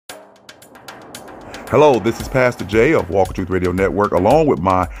Hello, this is Pastor Jay of Walk of Truth Radio Network, along with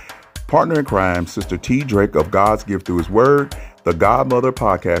my partner in crime, Sister T. Drake of God's Gift Through His Word, the Godmother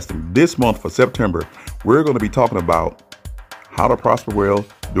Podcast. And this month for September, we're going to be talking about how to prosper well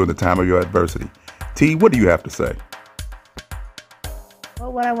during the time of your adversity. T, what do you have to say?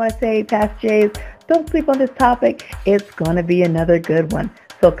 Well, what I want to say, Pastor Jay, is don't sleep on this topic. It's going to be another good one.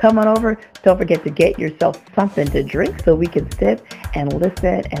 So come on over. Don't forget to get yourself something to drink so we can sit and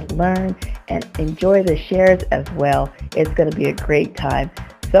listen and learn and enjoy the shares as well. It's going to be a great time.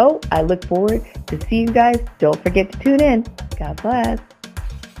 So I look forward to seeing you guys. Don't forget to tune in. God bless.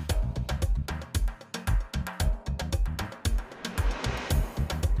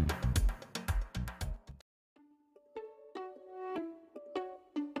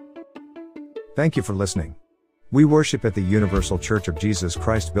 Thank you for listening. We worship at the Universal Church of Jesus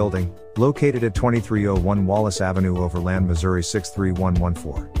Christ building, located at 2301 Wallace Avenue, Overland, Missouri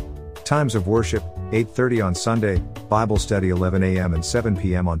 63114. Times of worship, 8:30 on Sunday, Bible study 11 a.m. and 7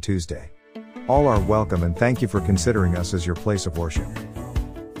 p.m. on Tuesday. All are welcome and thank you for considering us as your place of worship.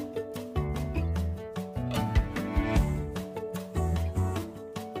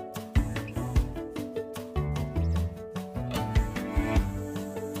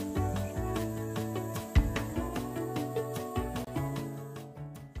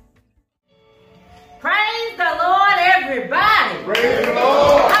 Praise the Lord, everybody. Praise the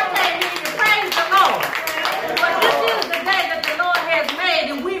Lord. I can't hear you. Praise the Lord. But this is the day that the Lord has made,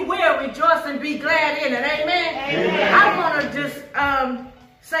 and we will rejoice and be glad in it. Amen. Amen. I want to just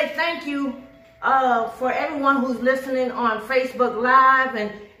say thank you for everyone who's listening on Facebook Live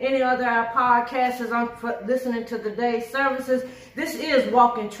and any other podcasters on listening to today's services. This is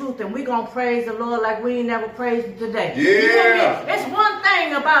Walking Truth, and we're going to praise the Lord like we ain't never praised him today. Yeah. You know, it's one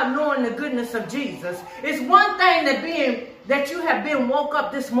thing about knowing the goodness of Jesus. It's one thing that you have been woke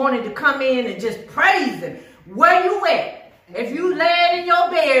up this morning to come in and just praise him. Where you at? If you laying in your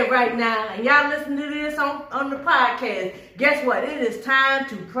bed right now and y'all listen to this on the podcast, guess what? It is time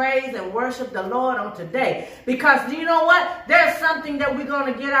to praise and worship the Lord on today. Because you know what? There's something that we're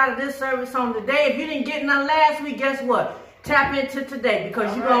going to get out of this service on today. If you didn't get none last week, guess what? Tap into today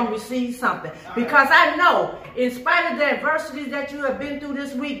because you're going to receive something. Because I know, in spite of the adversities that you have been through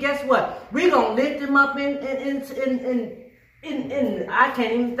this week, guess what? We're going to lift them up in I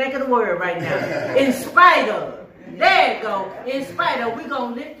can't even think of the word right now. In spite of. There you go. In spite of, we're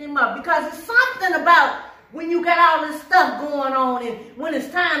going to lift him up. Because it's something about when you got all this stuff going on and when it's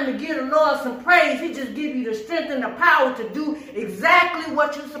time to give the Lord some praise, he just gives you the strength and the power to do exactly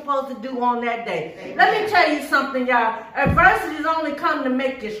what you're supposed to do on that day. Amen. Let me tell you something, y'all. Adversities only come to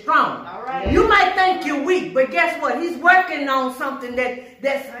make you strong. All right. You might think you're weak, but guess what? He's working on something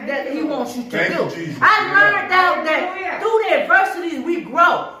that he wants you to do. I learned out that through the adversities we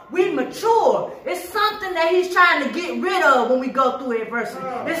grow. We mature. It's something that he's trying to get rid of when we go through adversity.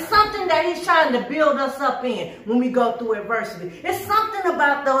 It's something that he's trying to build us up in when we go through adversity. It's something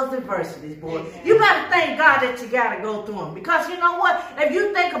about those adversities, boy. You got to thank God that you got to go through them. Because you know what? If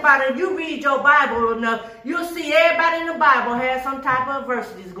you think about it, if you read your Bible enough, you'll see everybody in the Bible has some type of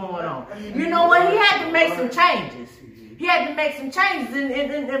adversities going on. You know what? He had to make some changes. He had to make some changes.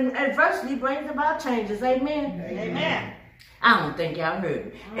 And adversity brings about changes. Amen? Amen. I don't think y'all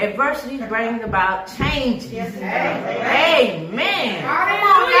heard me. Adversity brings about changes. Yes, amen. Come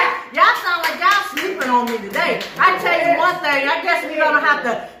on, y'all sound like y'all sleeping on me today. I tell you one thing, I guess we're going to have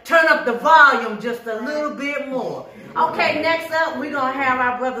to turn up the volume just a little bit more. Okay, next up, we're going to have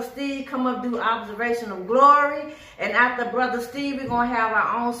our Brother Steve come up do Observation of Glory. And after Brother Steve, we're going to have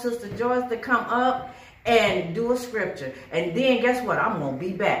our own Sister Joyce to come up and do a scripture. And then guess what? I'm going to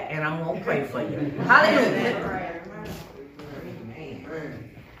be back and I'm going to pray for you. Hallelujah.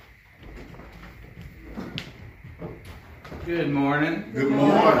 Good morning. Good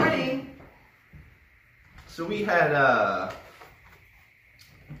morning. So we had a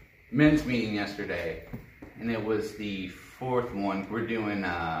men's meeting yesterday, and it was the fourth one. We're doing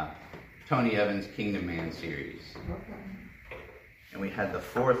Tony Evans' Kingdom Man series. And we had the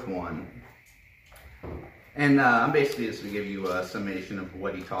fourth one. And I'm basically just going to give you a summation of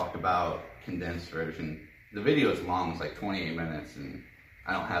what he talked about, condensed version. The video is long, it's like 28 minutes, and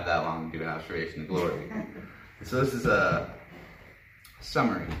I don't have that long to do an Observation of Glory. So this is a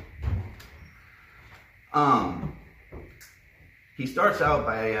summary. He starts out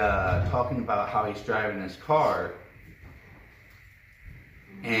by talking about how he's driving his car,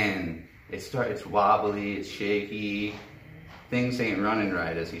 and it's wobbly, it's shaky, things ain't running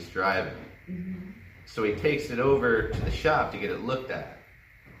right as he's driving. So he takes it over to the shop to get it looked at.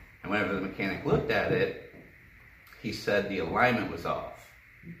 And whenever the mechanic looked at it, he said the alignment was off.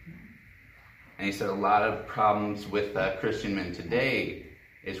 And he said a lot of problems with Christian men today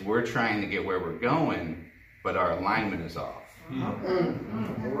is we're trying to get where we're going, but our alignment is off.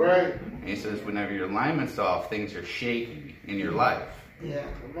 Right. And he says whenever your alignment's off, things are shaky in your life. Yeah,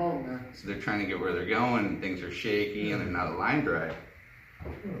 come on, man. So they're trying to get where they're going, and things are shaky, and they're not aligned right.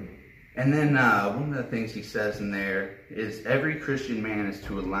 And then one of the things he says in there is every Christian man is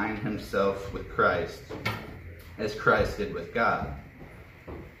to align himself with Christ as Christ did with God.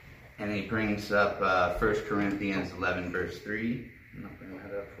 And he brings up 1 Corinthians 11, verse 3. I'm not going to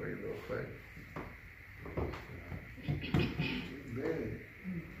that up for you real quick.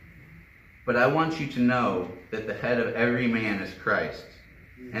 But I want you to know that the head of every man is Christ,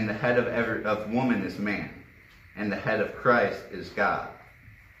 and the head of woman is man, and the head of Christ is God.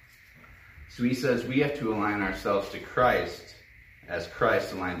 So he says we have to align ourselves to Christ as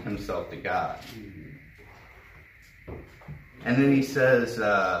Christ aligned himself to God. And then he says,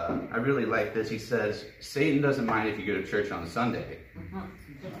 I really like this, he says, Satan doesn't mind if you go to church on Sunday,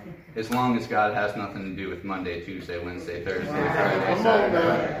 as long as God has nothing to do with Monday, Tuesday, Wednesday, Thursday, Friday,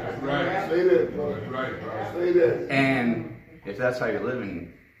 Saturday. Right. Say that, bro. Right. Say that. And if that's how you're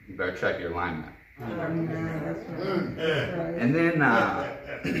living, you better check your alignment. And then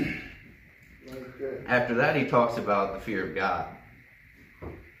after that, he talks about the fear of God.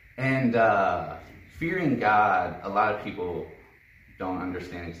 And fearing God, a lot of people don't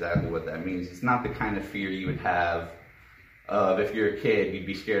understand exactly what that means. It's not the kind of fear you would have of if you're a kid, you'd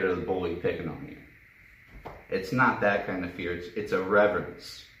be scared of the bully picking on you. It's not that kind of fear. It's a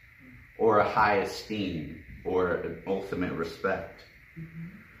reverence or a high esteem or an ultimate respect.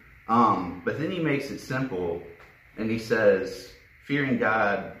 But then he makes it simple, and he says, fearing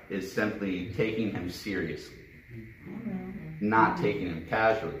God is simply taking him seriously, not taking him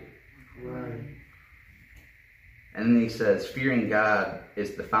casually. Right. And then he says, fearing God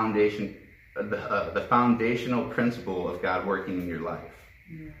is the foundation, the foundational principle of God working in your life.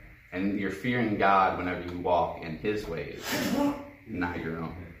 And you're fearing God whenever you walk in his ways, not your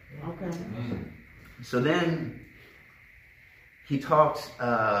own. Okay. So then he talks,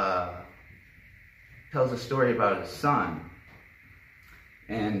 tells a story about his son.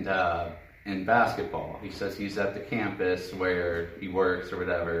 And in basketball, he says he's at the campus where he works or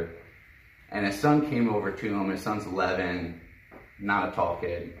whatever. And his son came over to him. His son's 11, not a tall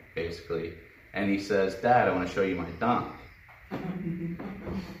kid, basically. And he says, Dad, I want to show you my dunk.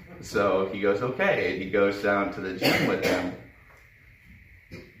 So he goes, okay. And he goes down to the gym with him.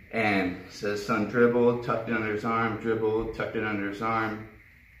 And says, son dribbled, tucked it under his arm, dribbled, tucked it under his arm.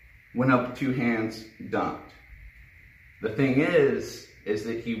 Went up with two hands, dunked. The thing is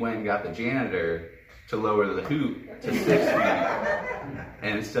that he went and got the janitor to lower the hoop to 6 feet.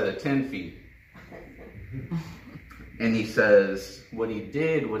 And instead of 10 feet. And he says what he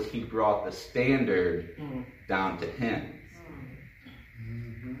did was he brought the standard down to him.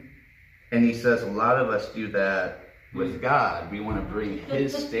 And he says a lot of us do that with God. We want to bring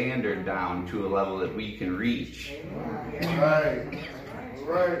his standard down to a level that we can reach. Right.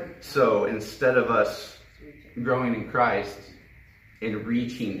 Right. So instead of us growing in Christ and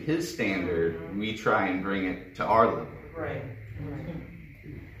reaching his standard, we try and bring it to our level. Right.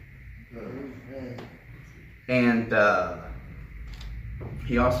 And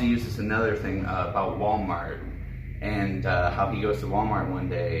he also uses another thing about Walmart, and how he goes to Walmart one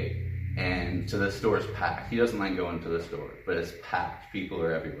day and so the store's packed. He doesn't like going to the store, but it's packed. People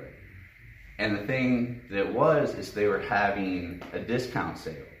are everywhere. And the thing that is they were having a discount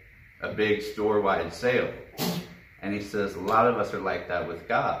sale, a big store-wide sale. And he says a lot of us are like that with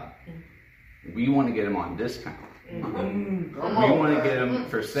God. We want to get him on discount. We want to get him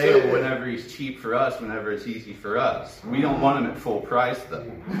for sale whenever he's cheap for us, whenever it's easy for us. We don't want him at full price, though.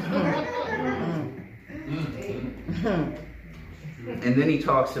 And then he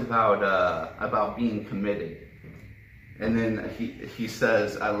talks about being committed. And then he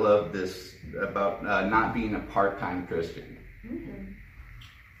says, I love this, about not being a part-time Christian.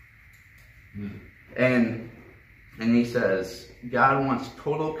 And he says, God wants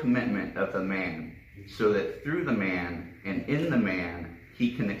total commitment of the man, so that through the man and in the man,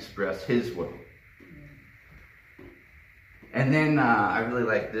 he can express his will. And then I really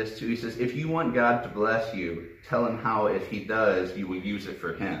like this too. He says, if you want God to bless you, tell him how, if he does, you will use it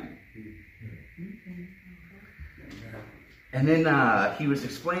for him. And then he was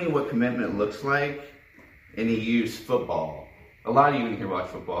explaining what commitment looks like, and he used football. A lot of you in here watch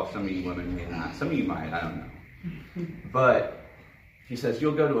football. Some of you women may not. Some of you might. I don't know. But he says,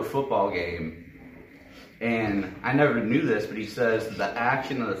 you'll go to a football game, and I never knew this, but he says the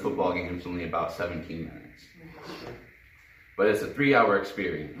action of the football game is only about 17 minutes. but it's a 3-hour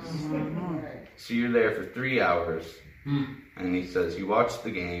experience. So you're there for 3 hours, and he says you watch the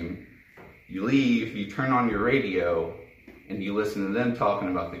game, you leave, you turn on your radio, and you listen to them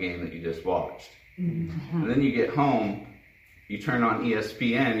talking about the game that you just watched. And then you get home, you turn on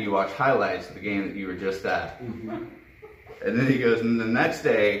ESPN, you watch highlights of the game that you were just at. And then he goes, and the next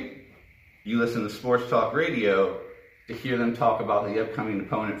day, you listen to sports talk radio to hear them talk about the upcoming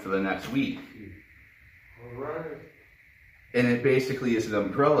opponent for the next week. All right. And it basically is an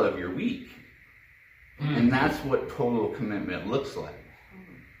umbrella of your week. And that's what total commitment looks like.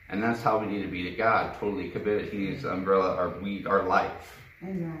 And that's how we need to be to God, totally committed. He needs to umbrella our life.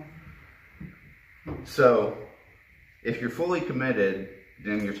 Amen. So, if you're fully committed,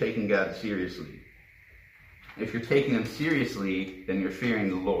 then you're taking God seriously. If you're taking him seriously, then you're fearing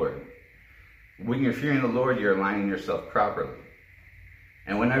the Lord. When you're fearing the Lord, you're aligning yourself properly.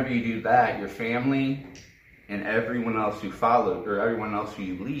 And whenever you do that, your family and everyone else who follows, or everyone else who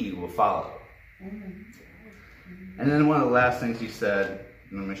you lead, will follow. And then one of the last things he said,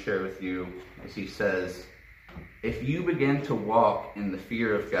 and I'm going to share with you, is he says, if you begin to walk in the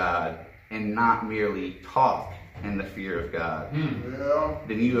fear of God and not merely talk in the fear of God,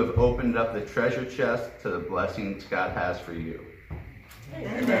 then you have opened up the treasure chest to the blessings God has for you.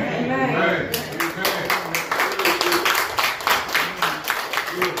 Amen. Amen.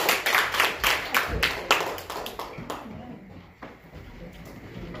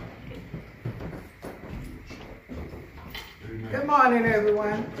 Good morning,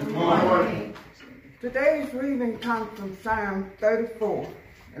 everyone. Good morning. Today's reading comes from Psalm 34,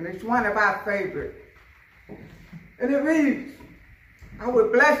 and it's one of our favorites. And it reads, I will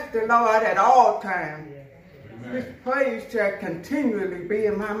bless the Lord at all times. His praise shall continually be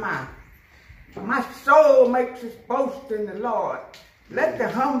in my mouth. My soul makes its boast in the Lord. Let the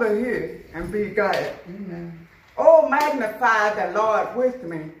humble hear and be glad. Amen. Oh, magnify the Lord with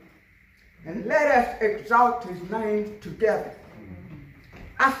me, and let us exalt his name together.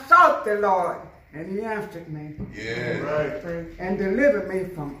 I sought the Lord, and he answered me. Yeah. Right. And delivered me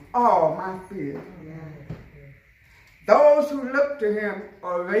from all my fears. Those who look to him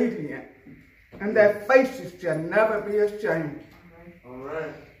are radiant, and their faces shall never be ashamed. All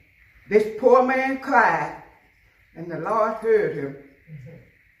right. This poor man cried, and the Lord heard him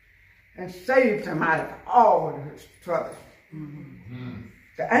and saved him out of all his trouble.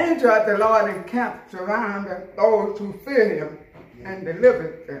 The angel of the Lord encamps around those who fear him and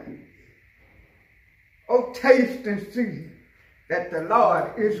delivers them. Oh, taste and see that the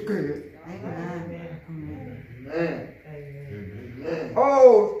Lord is good. Amen. Amen.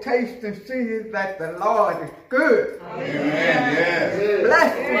 Oh, taste and see that the Lord is good. Amen. Yes.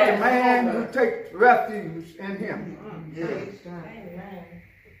 Blessed is the man who takes refuge in him. Yes.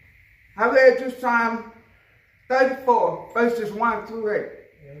 I read you Psalm 34, verses 1 through 8.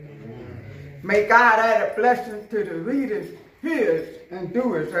 May God add a blessing to the readers, hearers, and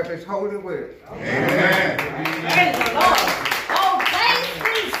doers of his holy word. Amen. Praise the Lord. Oh, taste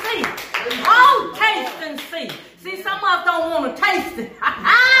and see. Oh, taste and see. See, some of us don't want to taste it.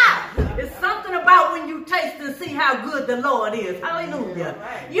 It's something about when you taste and see how good the Lord is. Hallelujah.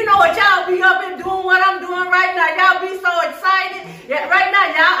 You know what, y'all be up and doing what I'm doing right now. Y'all be so excited. Yeah, right now,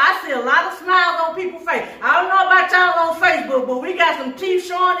 y'all, I see a lot of smiles on people's face. I don't know about y'all on Facebook, but we got some teeth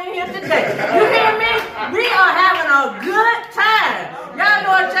showing in here today. You hear me? We are having a good time. Y'all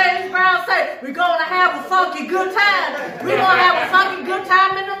know what James Brown said? We're going to have a funky good time. We're going to have a funky good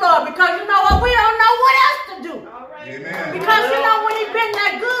time in the Lord, because you know what? We don't know what else to do. Amen. Because you know when he's been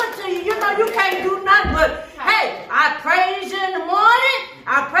that good to you, you know you can't do nothing but, hey, I praise you in the morning,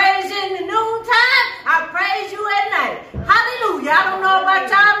 I praise you in the noontime, I praise you at night. Hallelujah. I don't know about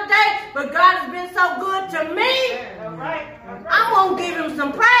y'all today, but God has been so good to me. I'm going to give him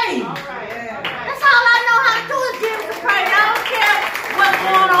some praise. That's all I know how to do is give him some praise. I don't care what's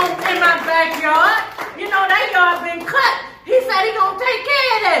going on in my backyard. You know, that yard been cut. He said he gonna take care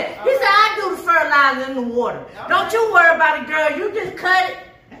of that. He said, I do the fertilizer in the water. Don't you worry about it, girl. You just cut it,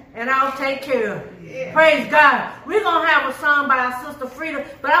 and I'll take care of it. Praise God. We're going to have a song by our sister Frida,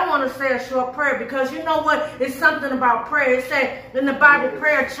 but I want to say a short prayer, because you know what? It's something about prayer. It said in the Bible,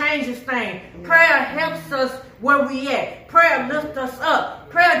 prayer changes things. Prayer helps us where we at. Prayer lifts us up.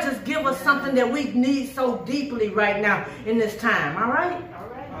 Prayer just gives us something that we need so deeply right now in this time. All right?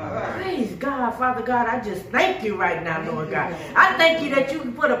 Praise God, Father God, I just thank you right now, Lord God. I thank you that you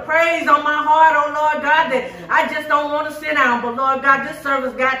can put a praise on my heart, oh Lord God, that I just don't want to sit down. But Lord God, this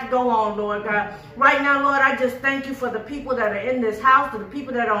service got to go on, Lord God. Right now, Lord, I just thank you for the people that are in this house, to the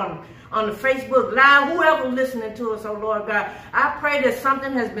people that are on the Facebook Live, whoever listening to us, oh Lord God. I pray that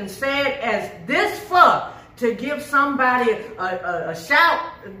something has been said as this far to give somebody a shout,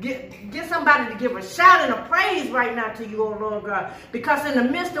 get somebody to give a shout and a praise right now to you, oh Lord God. Because in the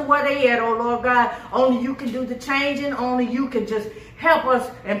midst of where they at, oh Lord God, only you can do the changing, only you can just help us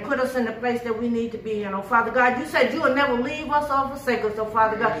and put us in the place that we need to be in, oh Father God. You said you will never leave us or forsake us, oh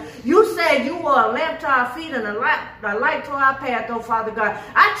Father God. You said you were a lamp to our feet and a light to our path, oh Father God.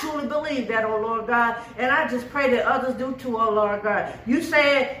 I truly believe that, oh Lord God, and I just pray that others do too, oh Lord God. You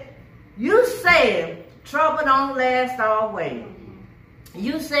said trouble don't last always.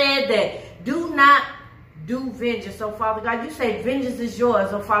 You said that do not do vengeance, oh Father God. You say vengeance is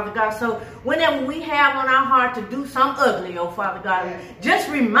yours, oh Father God. So whenever we have on our heart to do something ugly, oh Father God, just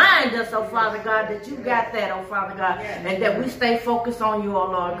remind us, oh Father God, that you got that, oh Father God, and that we stay focused on you, oh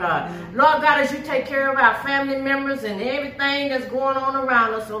Lord God. Lord God, as you take care of our family members and everything that's going on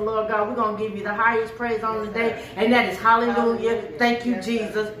around us, oh Lord God, we're going to give you the highest praise on the day, and that is hallelujah. Thank you,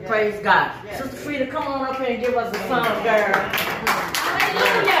 Jesus. Praise God. Sister Frida, come on up here and give us a song, girl.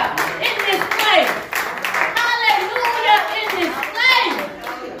 Hallelujah. In this place.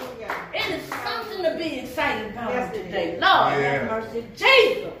 It is something to be excited about today. Lord, have mercy.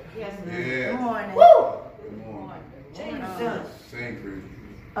 Jesus. Good morning. Woo. Good morning. Jesus.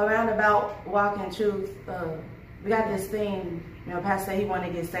 Around about walking truth, we got this thing, Pastor said he wanted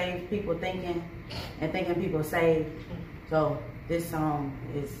to get saved, people thinking people saved. So this song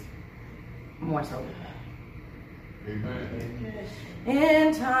is more so. Amen.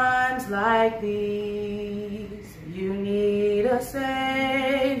 In times like these, you need a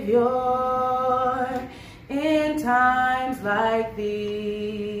Savior. In times like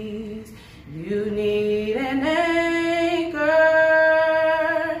these, you need an anchor.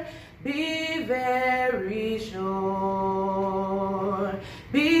 Be very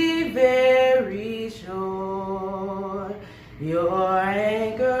sure, your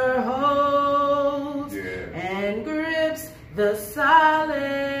anchor holds and grips the solid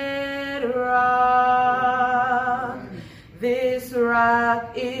rock. This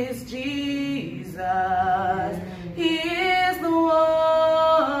rock is Jesus. He is the one.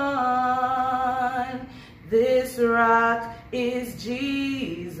 This rock is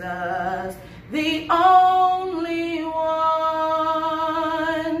Jesus, the only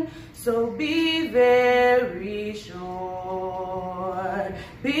one. So be very sure,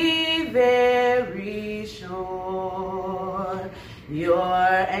 be very sure. Your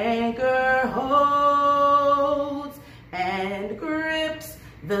anchor holds and grips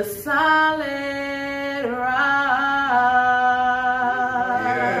the solid rock.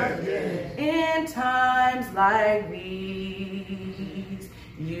 In times like these,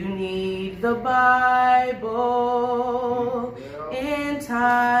 you need the Bible. In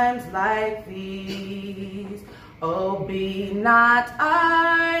times like these, oh, be not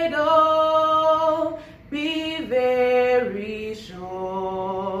idle. Be very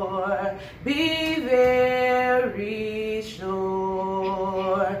sure, be very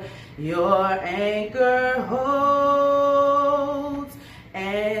sure. Your anchor holds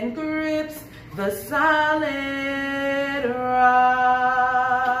and grips the solid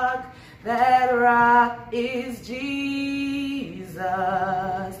rock. That rock is Jesus.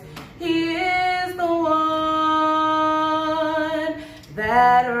 He is the one.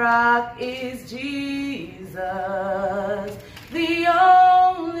 That rock is Jesus, the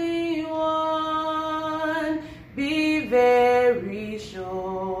only one. Be very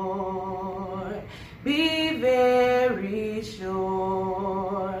sure, be very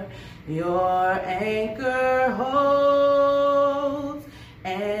sure. Your anchor holds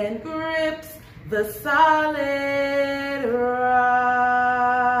and grips the solid rock.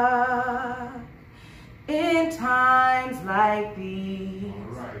 In times like these,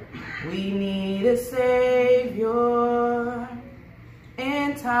 we need a Savior.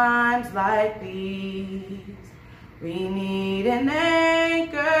 In times like these, we need an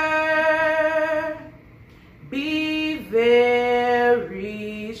anchor. Be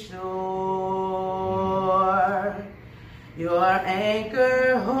very sure. Your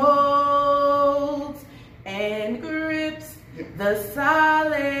anchor holds and grips the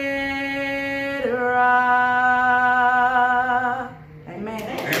solid rock. Amen.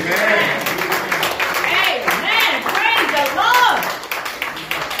 Amen. Amen. Praise the Lord.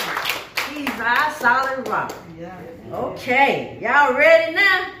 He's our solid rock. Okay. Y'all ready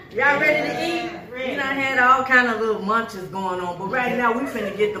now? Y'all ready to eat? We done had all kind of little munches going on, but right now we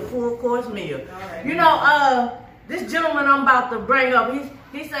finna get the full course meal. You know, this gentleman I'm about to bring up,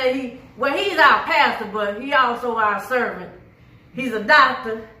 he said he's our pastor, but he also our servant. He's a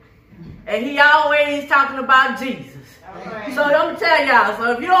doctor, and he always talking about Jesus. So I'm gonna tell y'all,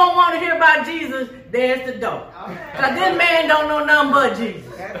 so if you don't want to hear about Jesus, there's the door. Because this man don't know nothing but Jesus.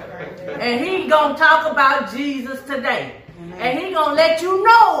 And he gonna talk about Jesus today. And he gonna let you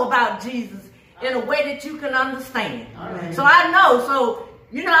know about Jesus in a way that you can understand. So I know, so,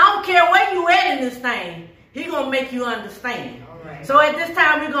 you know, I don't care where you at in this thing, he gonna make you understand. So at this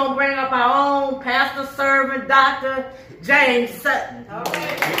time, we're gonna bring up our own pastor, servant, Dr. James Sutton.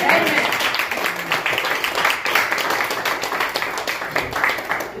 Amen.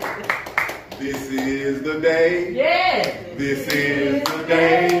 This is the day. Yes. This is the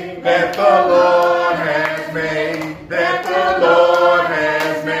day that the Lord has made. That the Lord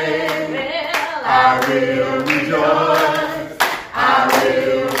has made. I will rejoice. I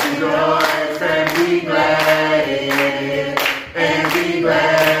will rejoice and be glad in it. And be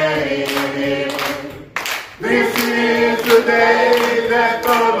glad in it. This is the day that the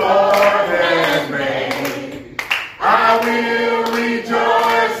Lord has made. I will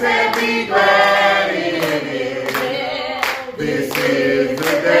rejoice and be glad in it. This is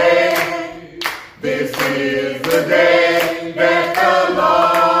the day. This is the day that the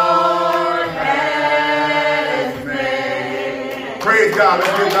Lord has made. Praise God.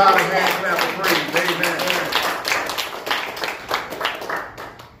 Let's give God a hand clap of praise. Amen.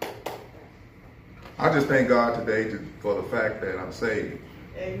 I just thank God today for the fact that I'm saved.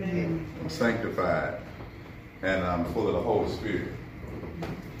 Amen. I'm sanctified. And I'm full of the Holy Spirit.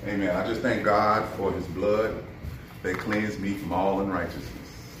 Amen. I just thank God for his blood that cleansed me from all unrighteousness.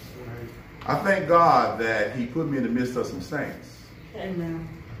 I thank God that he put me in the midst of some saints. Amen.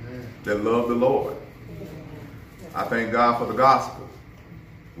 That love the Lord. I thank God for the gospel,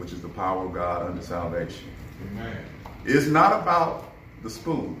 which is the power of God unto salvation. Amen. It's not about the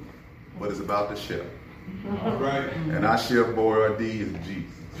spoon, but it's about the chef. All right. And our chef Boyardee is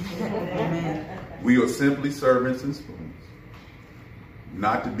Jesus. Amen. We are simply servants and spoons,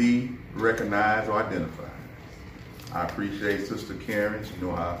 not to be recognized or identified. I appreciate Sister Karen. You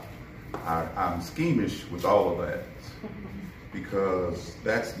know, I'm schemish with all of that because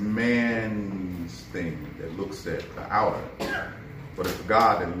that's man's thing that looks at the outer, but it's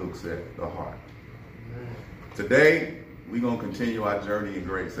God that looks at the heart. Today, we're going to continue our journey in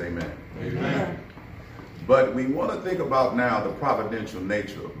grace. Amen. Amen. But we want to think about now the providential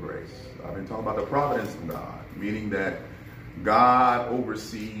nature of grace. I've been talking about the providence of God, meaning that God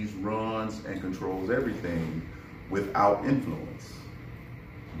oversees, runs, and controls everything without influence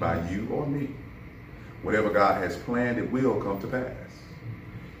by you or me. Whatever God has planned, it will come to pass.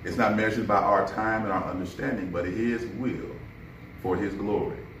 It's not measured by our time and our understanding, but his will for his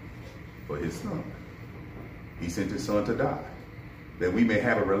glory, for his son. He sent his son to die, that we may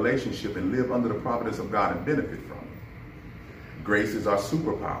have a relationship and live under the providence of God and benefit from it. Grace is our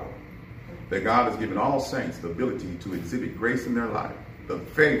superpower, that God has given all saints the ability to exhibit grace in their life. The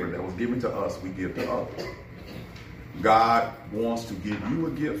favor that was given to us, we give to others. God wants to give you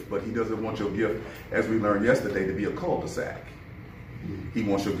a gift, but he doesn't want your gift, as we learned yesterday, to be a cul-de-sac. He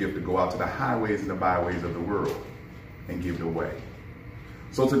wants your gift to go out to the highways and the byways of the world and give it away.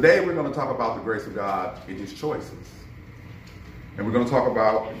 So today we're going to talk about the grace of God in his choices. And we're going to talk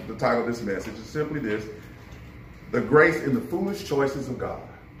about, the title of this message is simply this: the grace in the foolish choices of God.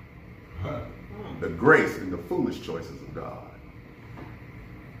 The grace in the foolish choices of God.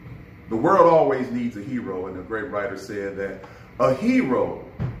 The world always needs a hero, and a great writer said that a hero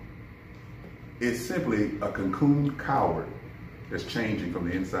is simply a cocooned coward that's changing from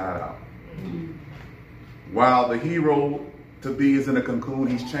the inside out. While the hero to be is in a cocoon,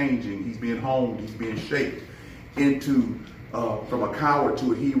 he's changing, he's being honed, he's being shaped into from a coward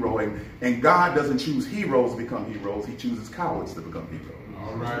to a hero. And God doesn't choose heroes to become heroes, he chooses cowards to become heroes.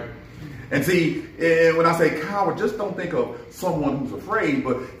 All right. And see, when I say coward, just don't think of someone who's afraid,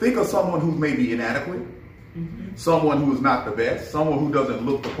 but think of someone who's maybe inadequate, someone who is not the best, someone who doesn't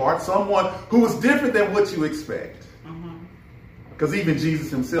look the part, someone who is different than what you expect. Because even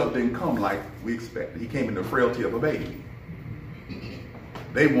Jesus himself didn't come like we expected. He came in the frailty of a baby.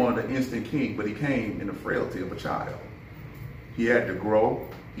 They wanted an instant king, but he came in the frailty of a child. He had to grow.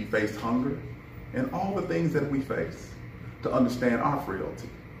 He faced hunger and all the things that we face to understand our frailty.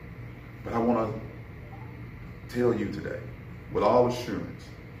 But I want to tell you today, with all assurance,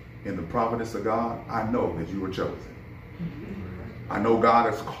 in the providence of God, I know that you are chosen. I know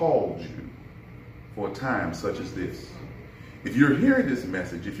God has called you for a time such as this. If you're hearing this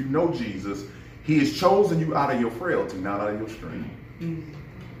message, if you know Jesus, he has chosen you out of your frailty, not out of your strength.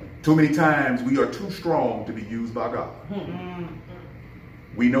 Too many times we are too strong to be used by God.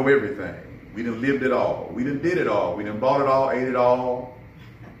 We know everything. We done lived it all. We done did it all. We done bought it all, ate it all,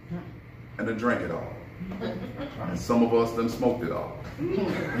 and then drank it all. And some of us done smoked it all.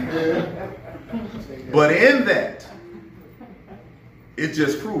 But in that, it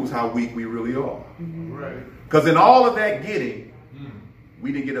just proves how weak we really are. Because in all of that getting,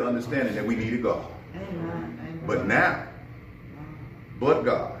 we didn't get an understanding that we needed God. But now, but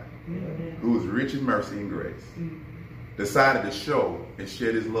God, who is rich in mercy and grace, decided to show and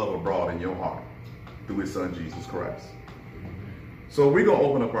shed his love abroad in your heart through his son, Jesus Christ. So we're going to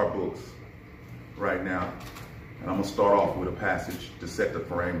open up our books right now. And I'm going to start off with a passage to set the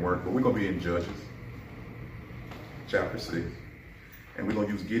framework. But we're going to be in Judges, chapter 6. And we're going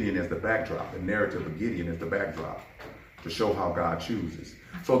to use Gideon as the backdrop, the narrative of Gideon as the backdrop to show how God chooses.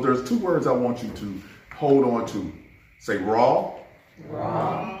 So there's two words I want you to hold on to. Say raw,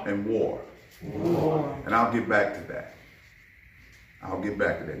 and war. And I'll get back to that.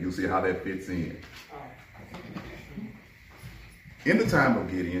 You'll see how that fits in. In the time of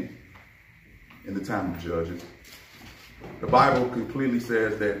Gideon, in the time of Judges, the Bible completely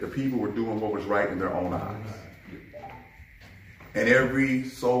says that the people were doing what was right in their own eyes. And every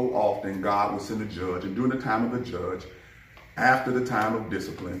so often, God would send a judge. And during the time of the judge, after the time of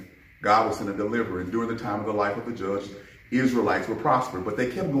discipline, God would send a deliverer. And during the time of the life of the judge, Israelites were prospered. But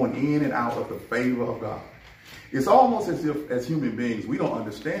they kept going in and out of the favor of God. It's almost as if, as human beings, we don't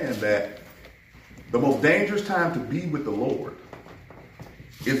understand that the most dangerous time to be with the Lord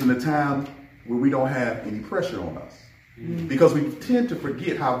is in the time where we don't have any pressure on us. Because we tend to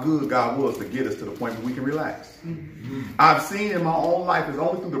forget how good God was to get us to the point where we can relax. I've seen in my own life, it's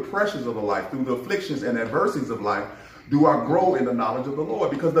only through the pressures of the life, through the afflictions and adversities of life, do I grow in the knowledge of the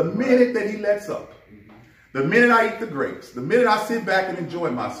Lord. Because the minute that he lets up, the minute I eat the grapes, the minute I sit back and enjoy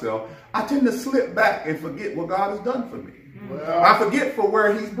myself, I tend to slip back and forget what God has done for me. Well, I forget for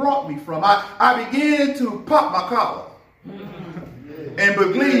where he's brought me from. I begin to pop my collar and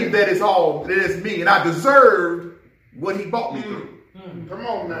believe that it's me and I deserved what he brought me through. Come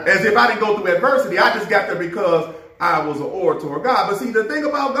on now. As if I didn't go through adversity. I just got there because I was an orator of God. But see, the thing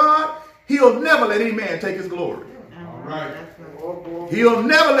about God, he'll never let any man take his glory. All right. He'll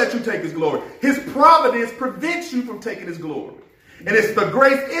never let you take his glory. His providence prevents you from taking his glory. And it's the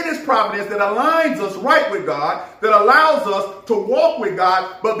grace in his providence that aligns us right with God, that allows us to walk with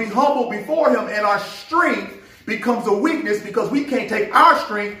God, but be humble before him. And our strength becomes a weakness because we can't take our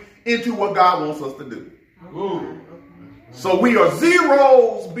strength into what God wants us to do. Ooh. So we are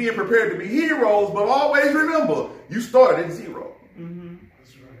zeros being prepared to be heroes, but always remember, you started at zero.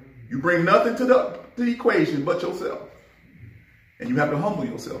 That's right. You bring nothing to the equation but yourself. And you have to humble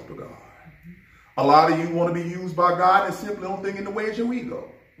yourself to God. A lot of you want to be used by God and simply don't think in the way is your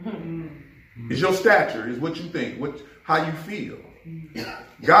ego. It's your stature, is what you think, how you feel.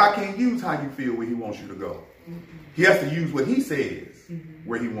 God can't use how you feel where he wants you to go. He has to use what he says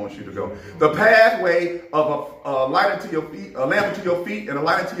where he wants you to go. The pathway of a light unto your feet, a lamp unto your feet, and a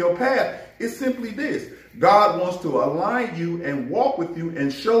light unto your path is simply this. God wants to align you and walk with you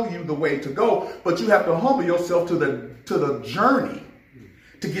and show you the way to go, but you have to humble yourself to the journey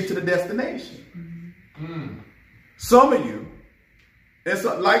to get to the destination. Some of you, and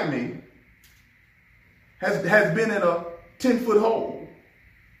so, like me, has been in a 10-foot hole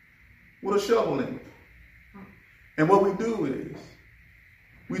with a shovel in it. And what we do is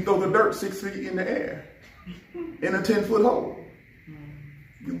we throw the dirt 6 feet in the air in a 10-foot hole.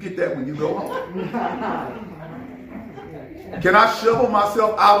 You get that when you go home. Can I shovel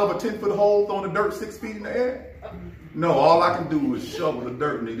myself out of a 10-foot hole throwing the dirt 6 feet in the air? No, all I can do is shovel the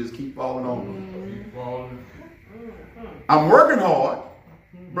dirt and they just keep falling on me. I'm working hard,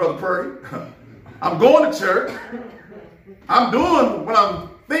 Brother Purdy. I'm going to church. I'm doing what I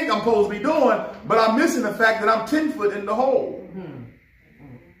think I'm supposed to be doing, but I'm missing the fact that I'm 10 foot in the hole. And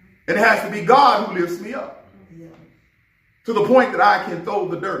it has to be God who lifts me up. To the point that I can throw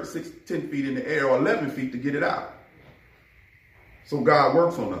the dirt 10 feet in the air or 11 feet to get it out. So God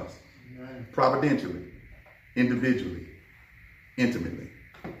works on us providentially, individually, intimately.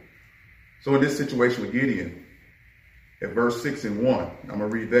 So in this situation with Gideon, at verse 6 and 1, I'm going to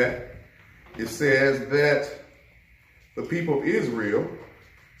read that. It says that the people of Israel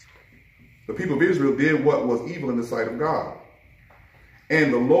did what was evil in the sight of God.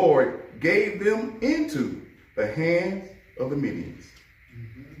 And the Lord gave them into the hands of the Midians.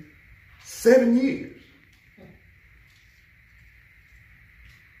 7 years.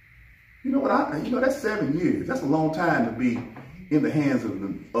 You know what? That's 7 years. That's a long time to be in the hands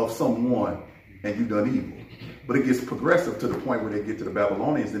of someone and you've done evil. But it gets progressive to the point where they get to the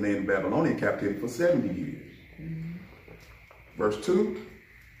Babylonians and they're in Babylonian captivity for 70 years. Verse 2.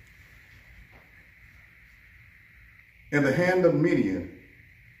 And the hand of Midian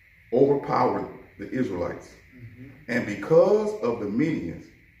overpowered the Israelites. And because of the Midians,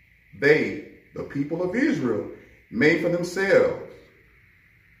 they, the people of Israel, made for themselves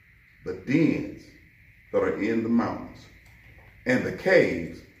the dens that are in the mountains, and the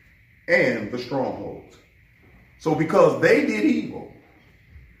caves, and the strongholds. So because they did evil,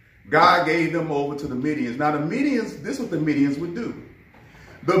 God gave them over to the Midians. Now the Midians, this is what the Midians would do.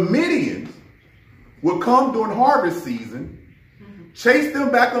 The Midians would come during harvest season, chase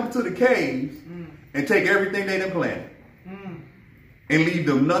them back up to the caves, and take everything they done planted, and leave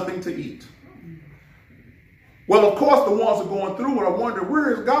them nothing to eat. Well, of course, the ones who are going through it are wondering,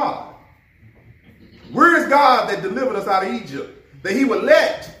 where is God? Where is God that delivered us out of Egypt? That he would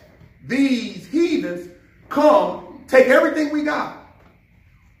let these heathens come, take everything we got.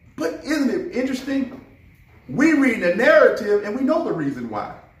 But isn't it interesting? We read the narrative and we know the reason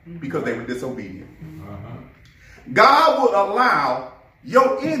why. Because they were disobedient. God will allow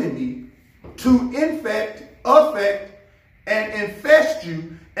your enemy to infect, affect, and infest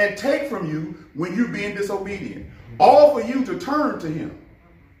you and take from you when you're being disobedient. All for you to turn to him.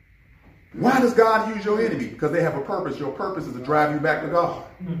 Why does God use your enemy? Because they have a purpose. Your purpose is to drive you back to God.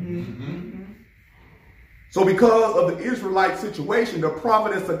 So because of the Israelite situation, the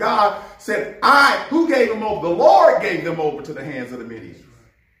prophetess of God said, who gave them over? The Lord gave them over to the hands of the Midians.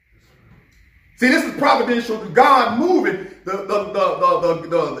 See, this is providential, God moving.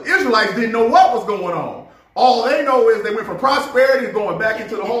 The Israelites didn't know what was going on. All they know is they went from prosperity to going back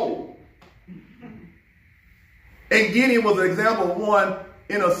into the hole. And Gideon was an example of one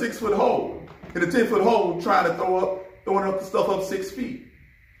in a 6-foot hole, in a 10-foot hole, trying to throwing up the stuff up 6 feet.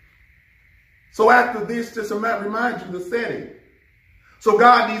 So after this, just remind you the setting. So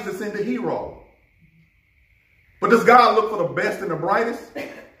God needs to send a hero. But does God look for the best and the brightest?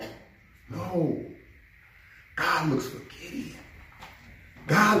 No. God looks for Gideon.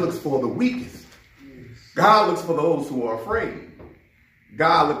 God looks for the weakest. God looks for those who are afraid.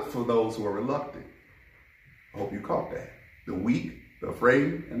 God looks for those who are reluctant. I hope you caught that. The weak, the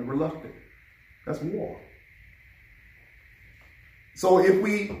afraid, and the reluctant. That's war. So if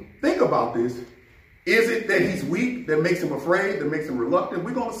we think about this, is it that he's weak that makes him afraid, that makes him reluctant?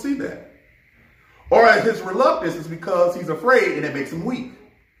 We're going to see that. Or his reluctance is because he's afraid and it makes him weak.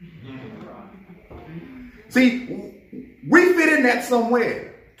 See, we fit in that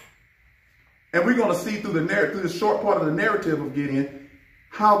somewhere. And we're going to see through this short part of the narrative of Gideon,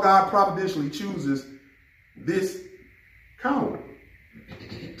 how God providentially chooses this coward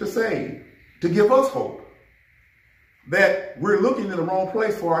to save, to give us hope. That we're looking in the wrong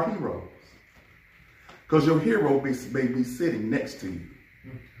place for our heroes. Because your hero may be sitting next to you.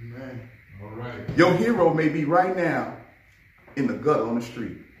 Amen. All right. Your hero may be right now in the gutter on the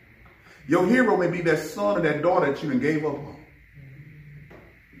street. Your hero may be that son or that daughter that you gave up on.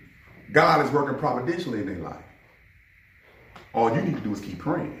 God is working providentially in their life. All you need to do is keep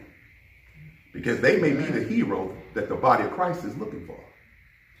praying. Because they may be the hero that the body of Christ is looking for.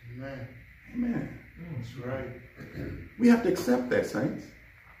 Amen. Amen. That's right. We have to accept that, saints.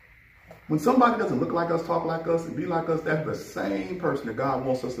 When somebody doesn't look like us, talk like us, and be like us, that's the same person that God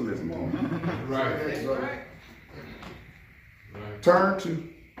wants us to listen to. Right. That's right. Turn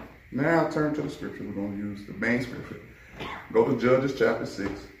to the scripture. We're going to use the main scripture. Go to Judges chapter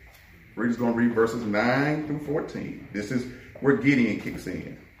 6. We're just going to read verses 9 through 14. This is where Gideon kicks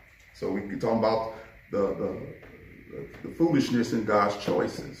in. So we can talk about the foolishness in God's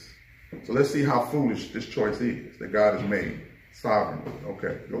choices. So let's see how foolish this choice is that God has made sovereignly.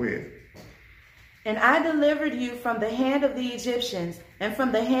 Okay, go ahead. And I delivered you from the hand of the Egyptians and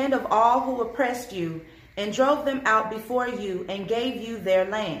from the hand of all who oppressed you, and drove them out before you and gave you their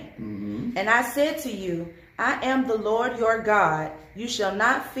land. And I said to you, I am the Lord your God. You shall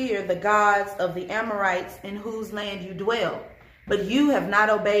not fear the gods of the Amorites in whose land you dwell, but you have not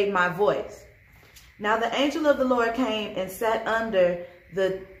obeyed my voice. Now the angel of the Lord came and sat under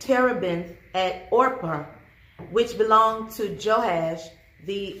the terebinth at Orpah, which belonged to Joash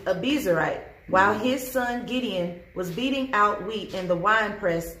the Abiezrite, while his son Gideon was beating out wheat in the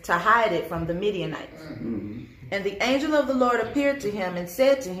winepress to hide it from the Midianites. And the angel of the Lord appeared to him and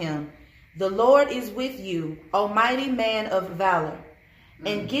said to him, the Lord is with you, O mighty man of valor.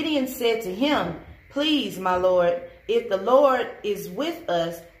 And Gideon said to him, please, my Lord, if the Lord is with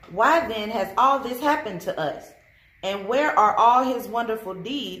us, why then has all this happened to us? And where are all his wonderful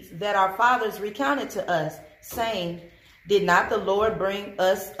deeds that our fathers recounted to us, saying, did not the Lord bring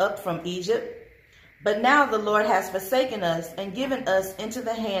us up from Egypt? But now the Lord has forsaken us and given us into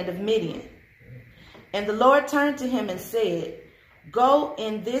the hand of Midian. And the Lord turned to him and said, go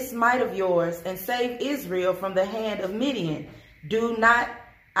in this might of yours and save Israel from the hand of Midian. Do not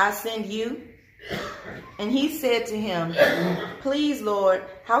I send you? And he said to him, Please, Lord,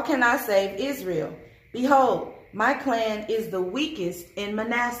 how can I save Israel? Behold, my clan is the weakest in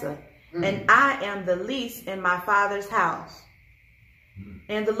Manasseh, and I am the least in my father's house.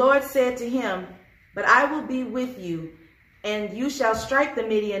 And the Lord said to him, But I will be with you, and you shall strike the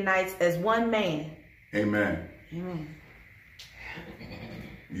Midianites as one man. Amen. Amen.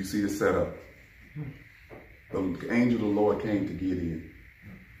 You see the setup. The angel of the Lord came to Gideon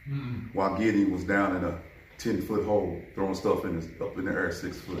while Gideon was down in a 10-foot hole, throwing stuff up in the air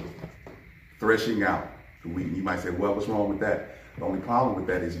 6 foot, threshing out the wheat. And you might say, well, what's wrong with that? The only problem with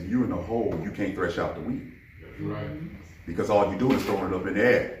that is if you're in a hole, you can't thresh out the wheat. Right. Because all you do is throwing it up in the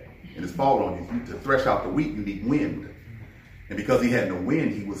air and it's falling on you. To thresh out the wheat, you need wind. And because he had no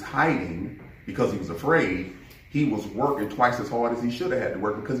wind, he was hiding because he was afraid. He was working twice as hard as he should have had to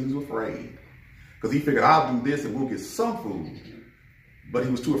work because he was afraid. Because he figured, I'll do this and we'll get some food. But he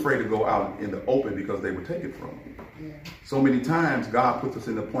was too afraid to go out in the open because they would take it from him. Yeah. So many times God puts us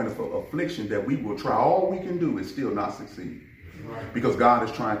in the point of affliction that we will try all we can do and still not succeed. Right. Because God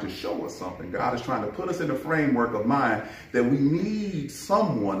is trying to show us something. God is trying to put us in the framework of mind that we need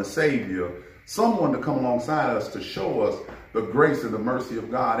someone, a Savior, someone to come alongside us to show us the grace and the mercy of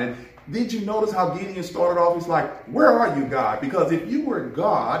God. And did you notice how Gideon started off? He's like, where are you, God? Because if you were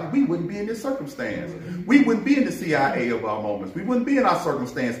God, we wouldn't be in this circumstance. We wouldn't be in the CIA of our moments. We wouldn't be in our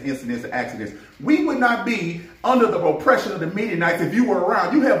circumstance, incidents, and accidents. We would not be under the oppression of the Midianites if you were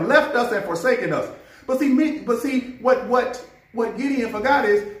around. You have left us and forsaken us. But see, what Gideon forgot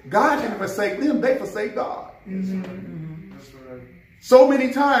is God didn't forsake them. They forsake God. Mm-hmm. That's right. So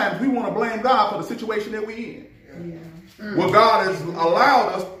many times we want to blame God for the situation that we're in. Yeah. Well, God has allowed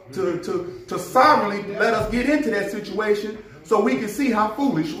us to sovereignly let us get into that situation so we can see how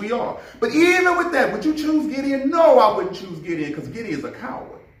foolish we are. But even with that, would you choose Gideon? No, I wouldn't choose Gideon because Gideon is a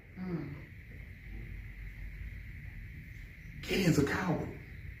coward. Gideon's a coward.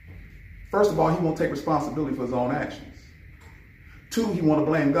 First of all, he won't take responsibility for his own actions. 2, he want to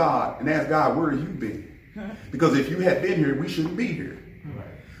blame God and ask God, where have you been? Because if you had been here, we shouldn't be here.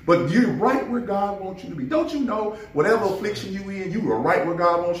 But you're right where God wants you to be. Don't you know whatever affliction you in, you are right where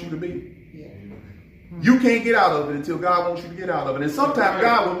God wants you to be. Yeah. You can't get out of it until God wants you to get out of it. And sometimes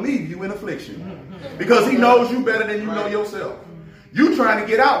God will leave you in affliction because he knows you better than you know yourself. You trying to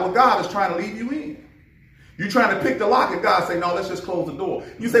get out what God is trying to leave you in. You trying to pick the lock and God say, no, let's just close the door.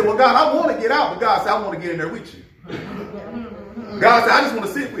 You say, well, God, I want to get out. But God say, I want to get in there with you. God said, I just want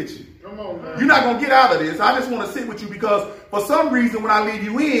to sit with you. You're not going to get out of this. I just want to sit with you because for some reason when I leave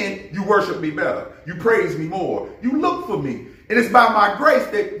you in, you worship me better. You praise me more. You look for me. And it's by my grace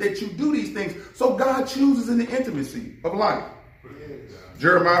that you do these things. So God chooses in the intimacy of life. Yes.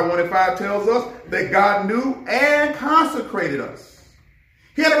 Jeremiah 1:5 tells us that God knew and consecrated us.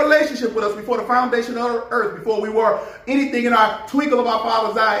 He had a relationship with us before the foundation of the earth, before we were anything in our twinkle of our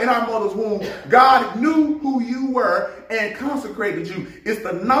father's eye, in our mother's womb. God knew who you were and consecrated you. It's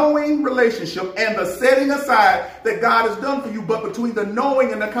the knowing relationship and the setting aside that God has done for you. But between the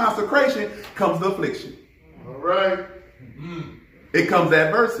knowing and the consecration comes the affliction. All right. It comes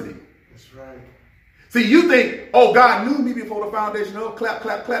adversity. That's right. See, you think, oh, God knew me before the foundation of clap,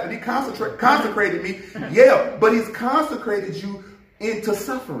 clap, clap, and he consecrated me. Yeah, but he's consecrated you into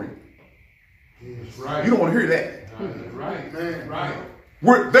suffering. Yes, right. You don't want to hear that. Right, man.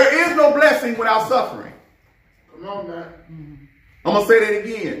 Right. There is no blessing without suffering. Come on, man. I'm going to say that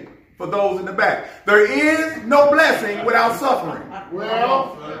again for those in the back. There is no blessing without suffering.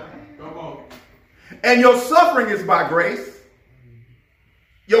 Well, come on. And your suffering is by grace.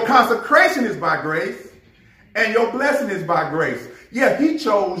 Your consecration is by grace. And your blessing is by grace. Yeah, he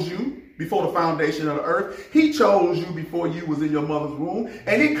chose you before the foundation of the earth. He chose you before you was in your mother's womb,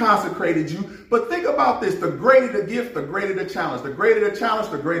 and he consecrated you. But think about this: the greater the gift, the greater the challenge. The greater the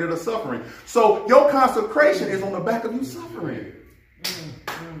challenge, the greater the suffering. So your consecration is on the back of you suffering.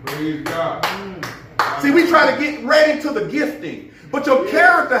 Praise God. See, we try to get right into the gifting, but your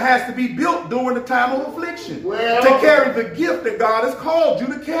character has to be built during the time of affliction to carry the gift that God has called you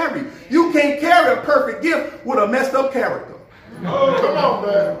to carry. You can't carry a perfect gift with a messed up character. Oh, come on,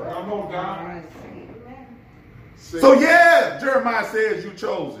 man. Come on, God. So yeah, Jeremiah says you're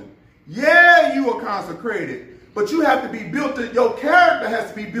chosen. Yeah, you are consecrated. But you have to be built, your character has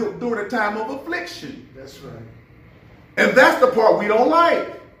to be built during a time of affliction. That's right. And that's the part we don't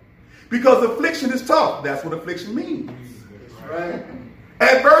like. Because affliction is tough. That's what affliction means. That's right.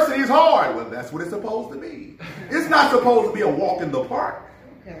 Adversity is hard. Well, that's what it's supposed to be. It's not supposed to be a walk in the park.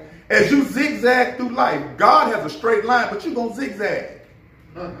 Okay. As you zigzag through life, God has a straight line, but you're going to zigzag.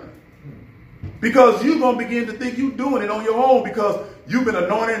 Because you're going to begin to think you're doing it on your own because you've been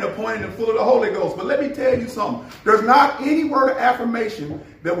anointed and appointed and full of the Holy Ghost. But let me tell you something. There's not any word of affirmation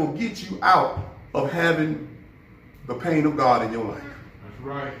that will get you out of having the pain of God in your life. That's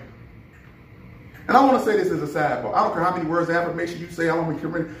right. And I want to say this as a sidebar. I don't care how many words of affirmation you say,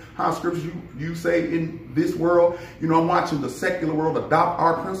 how scriptures you say in this world. You know, I'm watching the secular world adopt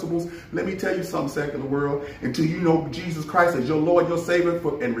our principles. Let me tell you something, secular world. Until you know Jesus Christ as your Lord, your Savior,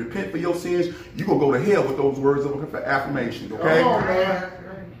 and repent for your sins, you're going to go to hell with those words of affirmation, okay? Come on, man.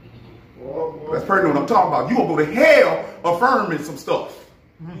 That's pretty what I'm talking about. You're going to go to hell affirming some stuff.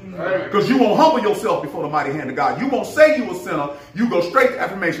 Because you won't humble yourself before the mighty hand of God. You won't say you a sinner. You go straight to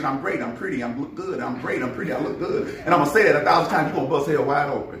affirmation. I'm great. I'm pretty. I look good. I'm great. I'm pretty. I look good. And I'm going to say that 1,000 times. You're going to bust hell wide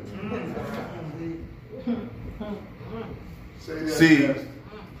open. See,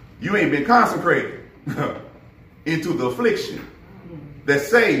 you ain't been consecrated into the affliction that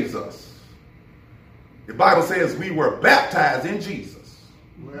saves us. The Bible says we were baptized in Jesus.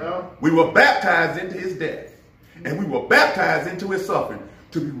 Well, we were baptized into his death. And we were baptized into his suffering,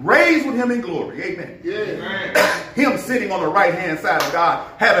 to be raised with him in glory. Amen. yeah. Him sitting on the right hand side of God,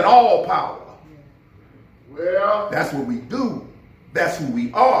 having all power. Well, That's what we do. That's who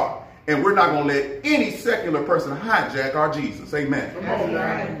we are. And we're not going to let any secular person hijack our Jesus. Amen. come on,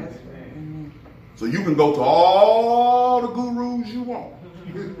 Right. man. So you can go to all the gurus you want.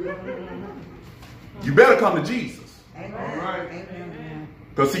 You better come to Jesus. All right.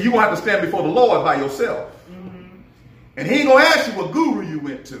 Because see, you're going to have to stand before the Lord by yourself. And he ain't going to ask you what guru you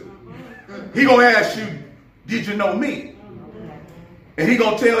went to. He going to ask you, did you know me? And he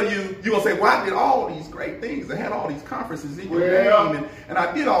going to tell you, you're going to say, well, I did all these great things. I had all these conferences in your name, and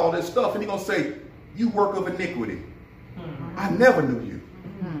I did all this stuff. And he's going to say, you work of iniquity. I never knew you.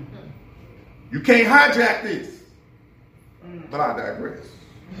 You can't hijack this. But I digress.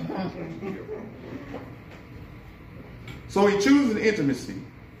 So he chooses intimacy.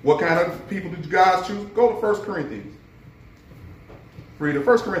 What kind of people did you guys choose? Go to 1 Corinthians. Read it.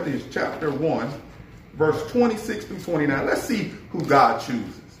 1 Corinthians chapter 1, verse 26 through 29. Let's see who God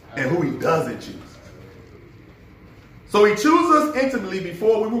chooses and who he doesn't choose. So he chooses us intimately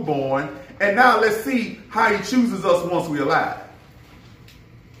before we were born. And now let's see how he chooses us once we're alive.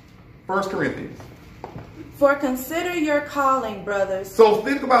 1 Corinthians. For consider your calling, brothers. So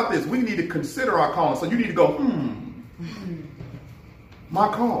think about this. We need to consider our calling. So you need to go, my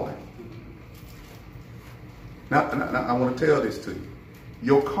calling. Now, I want to tell this to you.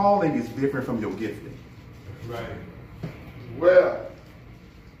 Your calling is different from your gifting. Right. Well,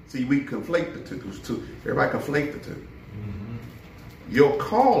 See, we conflate the two. Everybody conflate the two. Your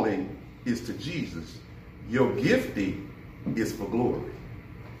calling is to Jesus. Your gifting is for glory.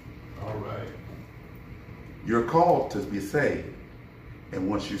 all right. You're called to be saved. And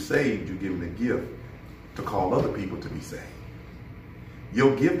once you're saved, you're given a gift to call other people to be saved.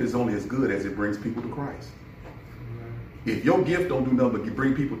 Your gift is only as good as it brings people to Christ. If your gift don't do nothing but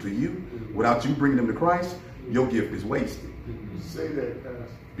bring people to you, without you bringing them to Christ, your gift is wasted. Say that, Pastor.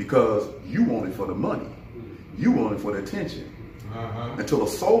 Because you want it for the money. You want it for the attention. Until a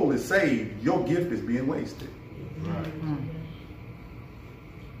soul is saved, your gift is being wasted. Right.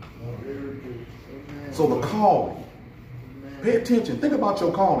 So the calling. Pay attention. Think about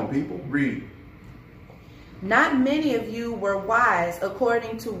your calling, people. Read. Not many of you were wise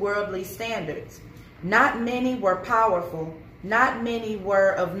according to worldly standards. Not many were powerful. Not many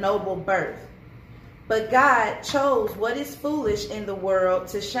were of noble birth. But God chose what is foolish in the world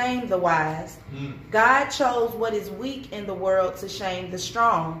to shame the wise. God chose what is weak in the world to shame the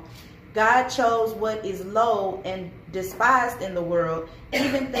strong. God chose what is low and despised in the world,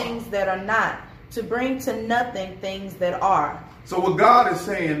 even things that are not, to bring to nothing things that are. So what God is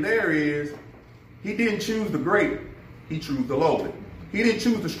saying there is, he didn't choose the great, he chose the lowly. He didn't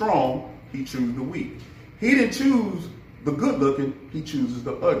choose the strong, he chose the weak. He didn't choose the good looking, he chooses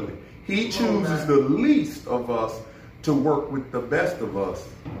the ugly. He chooses the least of us to work with the best of us.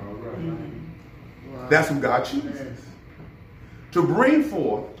 All right. That's who God chooses. To bring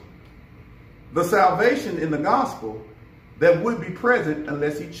forth the salvation in the gospel that would be present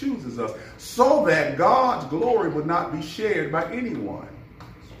unless he chooses us, so that God's glory would not be shared by anyone.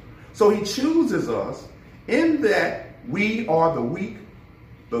 So he chooses us in that we are the weak,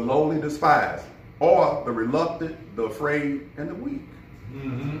 the lowly, despised, or the reluctant, the afraid, and the weak.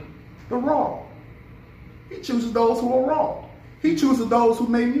 The wrong. He chooses those who are wrong. He chooses those who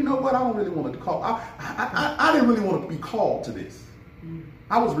maybe, you know what, I don't really want to call. I didn't really want to be called to this.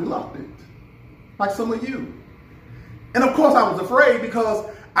 I was reluctant, like some of you. And of course I was afraid, because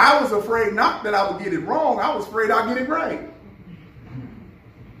I was afraid not that I would get it wrong, I was afraid I'd get it right.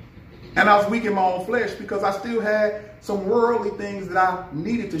 And I was weak in my own flesh because I still had some worldly things that I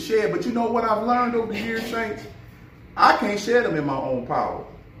needed to shed. But you know what I've learned over the years, saints? I can't shed them in my own power.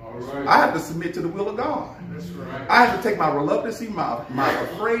 All right. I have to submit to the will of God. That's right. I have to take my reluctancy, my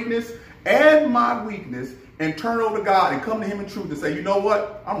afraidness, and my weakness and turn over to God and come to him in truth and say, you know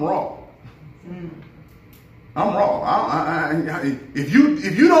what? I'm wrong. I'm wrong. If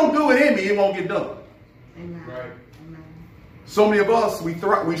you don't do it in me, it won't get done. Amen. Right. Amen. So many of us,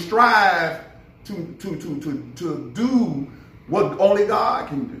 we strive to do what only God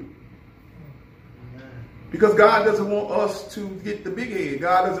can do. Because God doesn't want us to get the big head.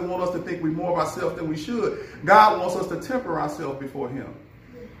 God doesn't want us to think we're more of ourselves than we should. God wants us to temper ourselves before him.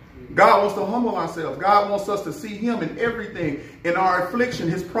 God wants to humble ourselves. God wants us to see him in everything, in our affliction,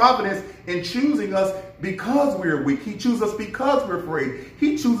 his providence in choosing us because we're weak. He chooses us because we're afraid.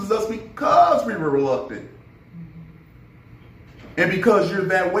 He chooses us because we were reluctant. And because you're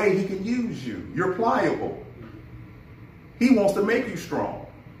that way, he can use you. You're pliable. He wants to make you strong.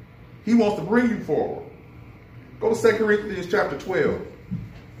 He wants to bring you forward. Go to 2 Corinthians chapter 12.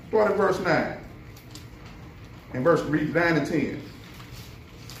 Start at verse 9. And read 9 and 10.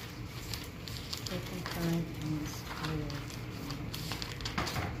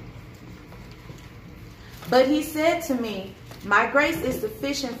 But he said to me, my grace is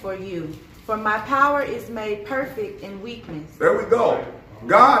sufficient for you, for my power is made perfect in weakness. There we go.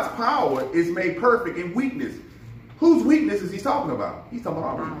 God's power is made perfect in weakness. Whose weakness is he talking about? He's talking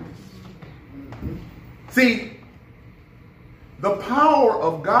about our weakness. See, the power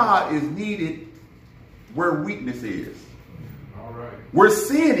of God is needed where weakness is. All right. Where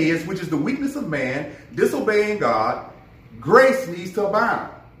sin is, which is the weakness of man, disobeying God, grace needs to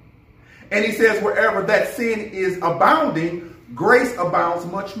abound. And he says wherever that sin is abounding, grace abounds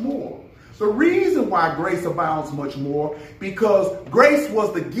much more. The reason why grace abounds much more, because grace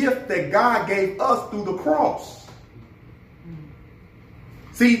was the gift that God gave us through the cross.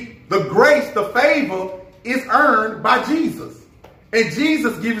 See, the grace, the favor, is earned by Jesus. And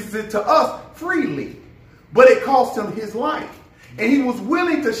Jesus gives it to us freely. But it cost him his life. And he was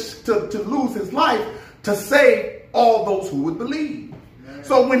willing to lose his life to save all those who would believe.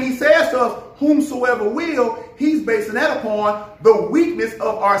 So when he says to us, whomsoever will, he's basing that upon the weakness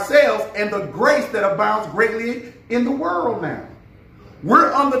of ourselves and the grace that abounds greatly in the world now.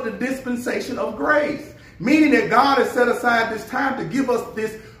 We're under the dispensation of grace, meaning that God has set aside this time to give us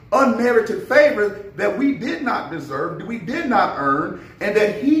this unmerited favor that we did not deserve, that we did not earn, and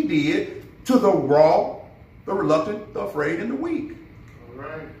that he did to the raw, the reluctant, the afraid, and the weak. All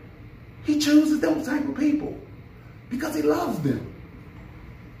right. He chooses those type of people because he loves them.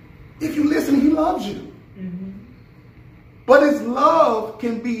 If you listen, he loves you. Mm-hmm. But his love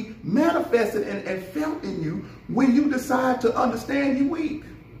can be manifested and felt in you when you decide to understand you're weak.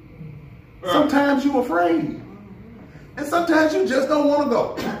 Right. Sometimes you're afraid. And sometimes you just don't want to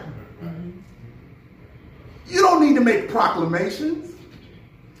go. You don't need to make proclamations.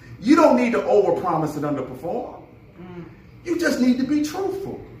 You don't need to overpromise and underperform. You just need to be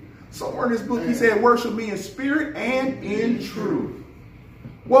truthful. Somewhere in this book he said, worship me in spirit and in truth.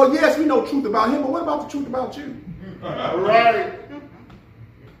 Well, yes, we know truth about him, but what about the truth about you? All right.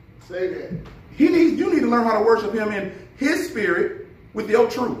 Say that. You need to learn how to worship him in his spirit with your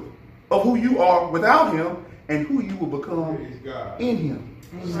truth of who you are without him and who you will become in him.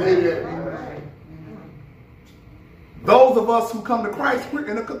 Say that. Those of us who come to Christ, we're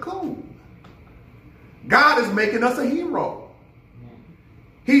in a cocoon. God is making us a hero.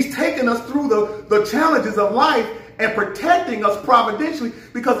 He's taking us through the challenges of life and protecting us providentially,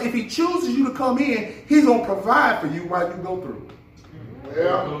 because if he chooses you to come in, he's going to provide for you while you go through.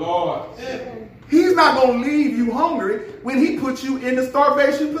 Yeah, the Lord. He's not going to leave you hungry when he puts you in the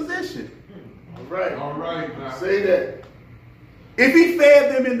starvation position. All right. All right. Now say that. If he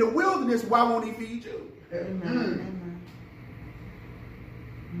fed them in the wilderness, why won't he feed you?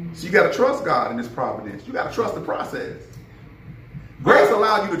 So you got to trust God in this providence. You got to trust the process. Grace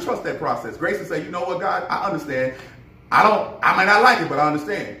allows you to trust that process. Grace will say, you know what, God, I understand. I might not like it, but I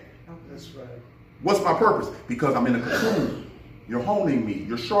understand. That's right. What's my purpose? Because I'm in a cocoon. You're honing me.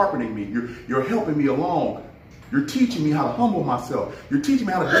 You're sharpening me. You're helping me along. You're teaching me how to humble myself. You're teaching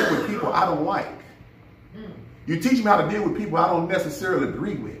me how to deal with people I don't like. You're teaching me how to deal with people I don't necessarily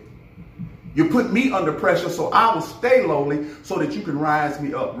agree with. You put me under pressure so I will stay lowly so that you can rise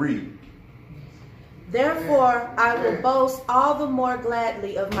me up. Read. Therefore, I will boast all the more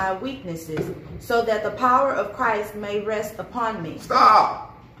gladly of my weaknesses, so that the power of Christ may rest upon me.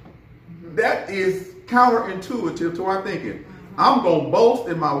 Stop. That is counterintuitive to our thinking. I'm going to boast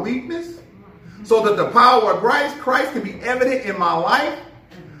in my weakness so that the power of Christ can be evident in my life.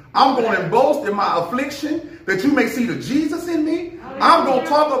 I'm going to boast in my affliction that you may see the Jesus in me. I'm going to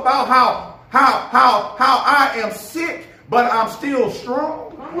talk about how I am sick, but I'm still strong.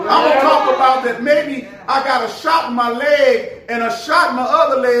 I'm going to talk about that maybe I got a shot in my leg and a shot in my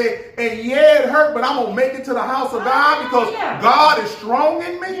other leg, and yeah, it hurt, but I'm going to make it to the house of God because God is strong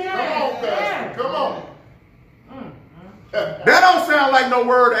in me. Come on. That don't sound like no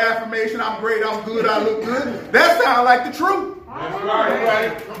word of affirmation. I'm great, I'm good, I look good. That sounds like the truth. That's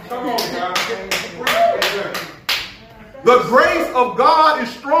right. Come on, God. The grace of God is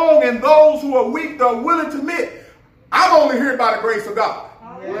strong, and those who are weak are willing to admit, I'm only here by the grace of God.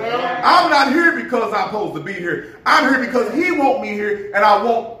 I'm not here because I'm supposed to be here. I'm here because he wants me here, and I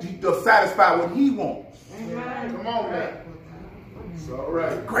want to satisfy what he wants. Come on, man. It's all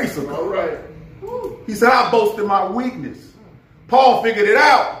right. Grace of God. All right. He said, I boast in my weakness. Paul figured it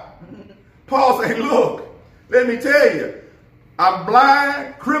out. Paul said, look, let me tell you, I'm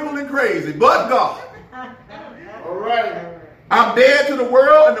blind, crippled, and crazy, but God. All right. I'm dead to the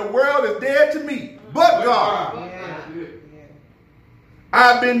world, and the world is dead to me, but God.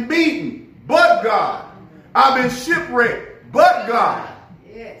 I've been beaten, but God. I've been shipwrecked, but God.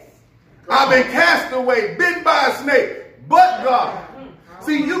 I've been cast away, bitten by a snake, but God.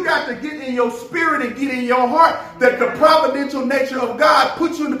 See, you got to get in your spirit and get in your heart that the providential nature of God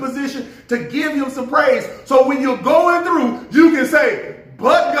puts you in the position to give him some praise. So when you're going through, you can say,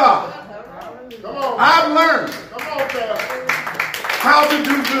 but God. Come on. I've learned how to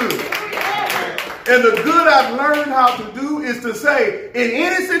do good. And the good I've learned how to do is to say, in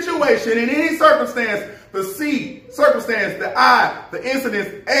any situation, in any circumstance, the C, circumstance, the I, the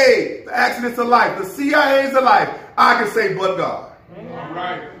incidents, A, the accidents of life, the CIAs of life, I can say, but God. All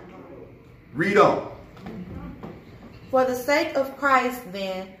right. Read on. For the sake of Christ,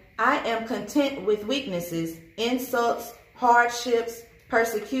 then, I am content with weaknesses, insults, hardships,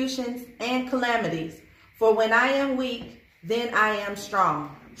 persecutions, and calamities. For when I am weak, then I am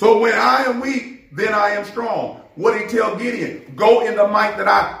strong. So when I am weak, then I am strong. What did he tell Gideon? Go in the might that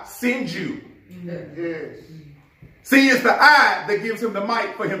I send you. Yes. See, it's the I that gives him the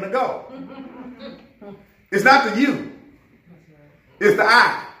might for him to go. It's not the you. It's the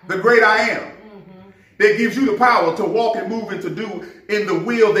I, the great I am, that gives you the power to walk and move and to do in the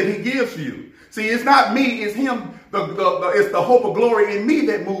will that he gives you. See, it's not me, it's him. It's the hope of glory in me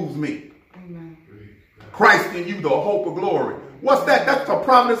that moves me. Amen. Christ in you, the hope of glory. What's that? That's the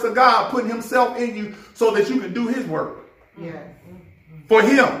providence of God putting himself in you so that you can do his work. Yes. For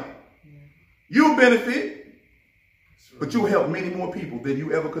him. You'll benefit, but you'll help many more people than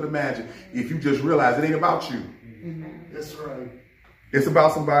you ever could imagine if you just realize it ain't about you. Amen. That's right. It's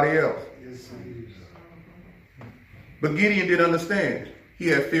about somebody else. Yes, it is. But Gideon didn't understand. He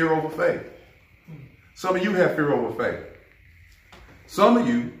had fear over faith. Some of you have fear over faith. Some of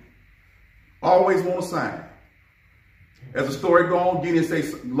you always want a sign. As the story goes on, Gideon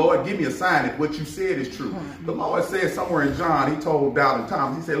says, Lord, give me a sign if what you said is true. The Lord said somewhere in John, he told doubting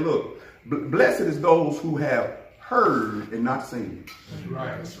Thomas, he said, look, blessed is those who have heard and not seen. That's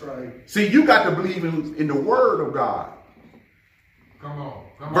right. That's right. See, you got to believe in the word of God. Come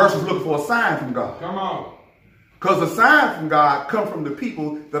on. Versus looking for a sign from God. Come on. Because the sign from God comes from the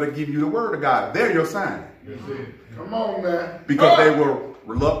people that are giving you the word of God. They're your sign. That's it. Come on, man. Because they were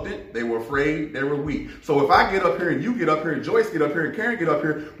reluctant, they were afraid, they were weak. So if I get up here and you get up here and Joyce get up here and Karen get up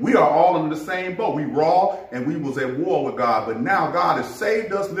here, we are all in the same boat. We raw and we was at war with God. But now God has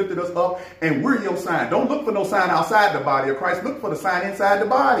saved us, lifted us up, and we're your sign. Don't look for no sign outside the body of Christ. Look for the sign inside the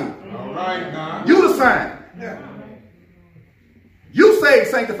body. All right, now. You the sign. Yeah. You saved,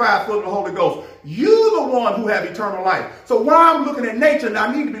 sanctified, full of the Holy Ghost. You the one who have eternal life. So while I'm looking at nature, now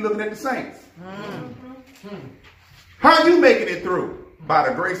I need to be looking at the saints. How are you making it through? By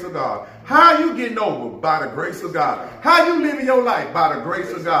the grace of God. How are you getting over? By the grace of God. How are you living your life? By the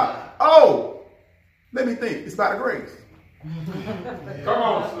grace of God. Oh, let me think. It's by the grace. Come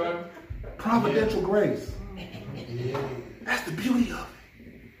on, son. Providential grace. That's the beauty of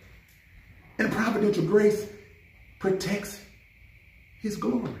it. And providential grace protects his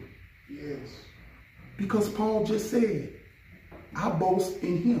glory. Yes. Because Paul just said, I boast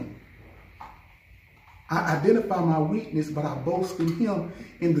in him. I identify my weakness, but I boast in him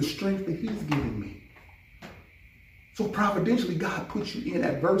in the strength that he's given me. So providentially, God puts you in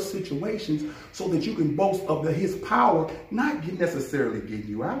adverse situations so that you can boast of his power, not necessarily getting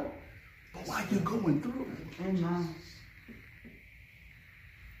you out, but while you're going through. Amen.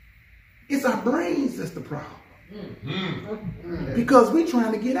 It's our brains that's the problem. Because we're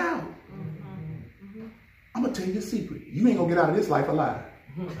trying to get out. I'm going to tell you a secret. You ain't going to get out of this life alive.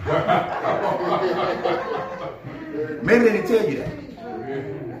 Maybe they didn't tell you that.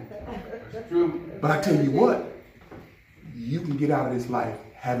 True. But I tell you what, you can get out of this life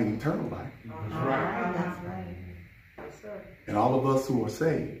having eternal life. That's right. That's right. And all of us who are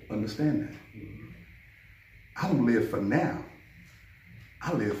saved understand that. I don't live for now.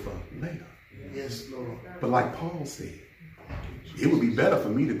 I live for later. Yes, Lord. But like Paul said, it would be better for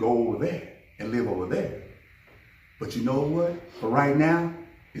me to go over there and live over there. But you know what? For right now,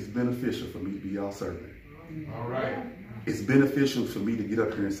 it's beneficial for me to be y'all servant. All right. It's beneficial for me to get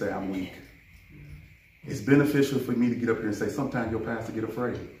up here and say I'm weak. It's beneficial for me to get up here and say sometimes your pastor get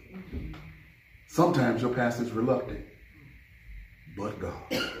afraid. Sometimes your pastor is reluctant. But God,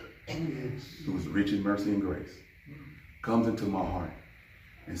 who is rich in mercy and grace, comes into my heart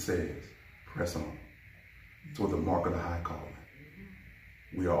and says, press on toward the mark of the high calling.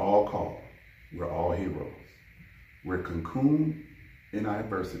 We are all called. We're all heroes. We're cocooned in our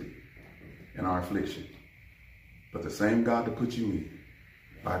adversity and our affliction. But the same God that put you in,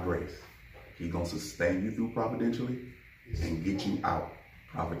 by grace, He's going to sustain you through providentially and get you out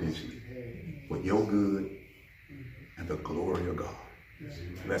providentially for your good and the glory of God.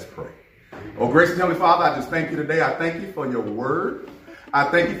 Let's pray. Oh, gracious Heavenly Father, I just thank you today. I thank you for your word. I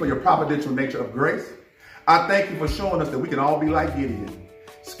thank you for your providential nature of grace. I thank you for showing us that we can all be like Gideon,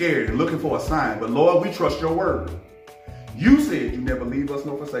 scared and looking for a sign. But Lord, we trust your word. You said you never leave us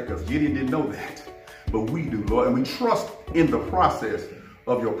nor forsake us. Gideon didn't know that, but we do, Lord. And we trust in the process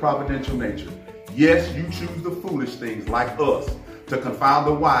of your providential nature. Yes, you choose the foolish things like us to confound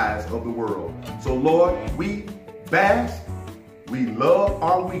the wise of the world. So Lord, we bask, we love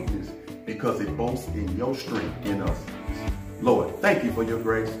our weakness because it boasts in your strength in us. Lord, thank you for your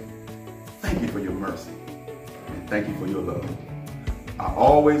grace. Thank you for your mercy. And thank you for your love. I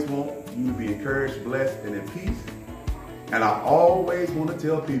always want you to be encouraged, blessed, and in peace. And I always want to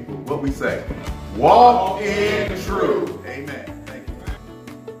tell people what we say. Walk in truth. Amen. Thank you.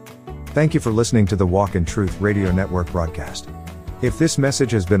 Thank you for listening to the Walk in Truth Radio Network broadcast. If this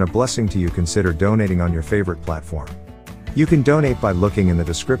message has been a blessing to you, consider donating on your favorite platform. You can donate by looking in the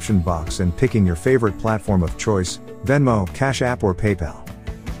description box and picking your favorite platform of choice, Venmo, Cash App, or PayPal.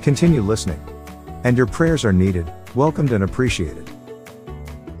 Continue listening. And your prayers are needed, welcomed, and appreciated.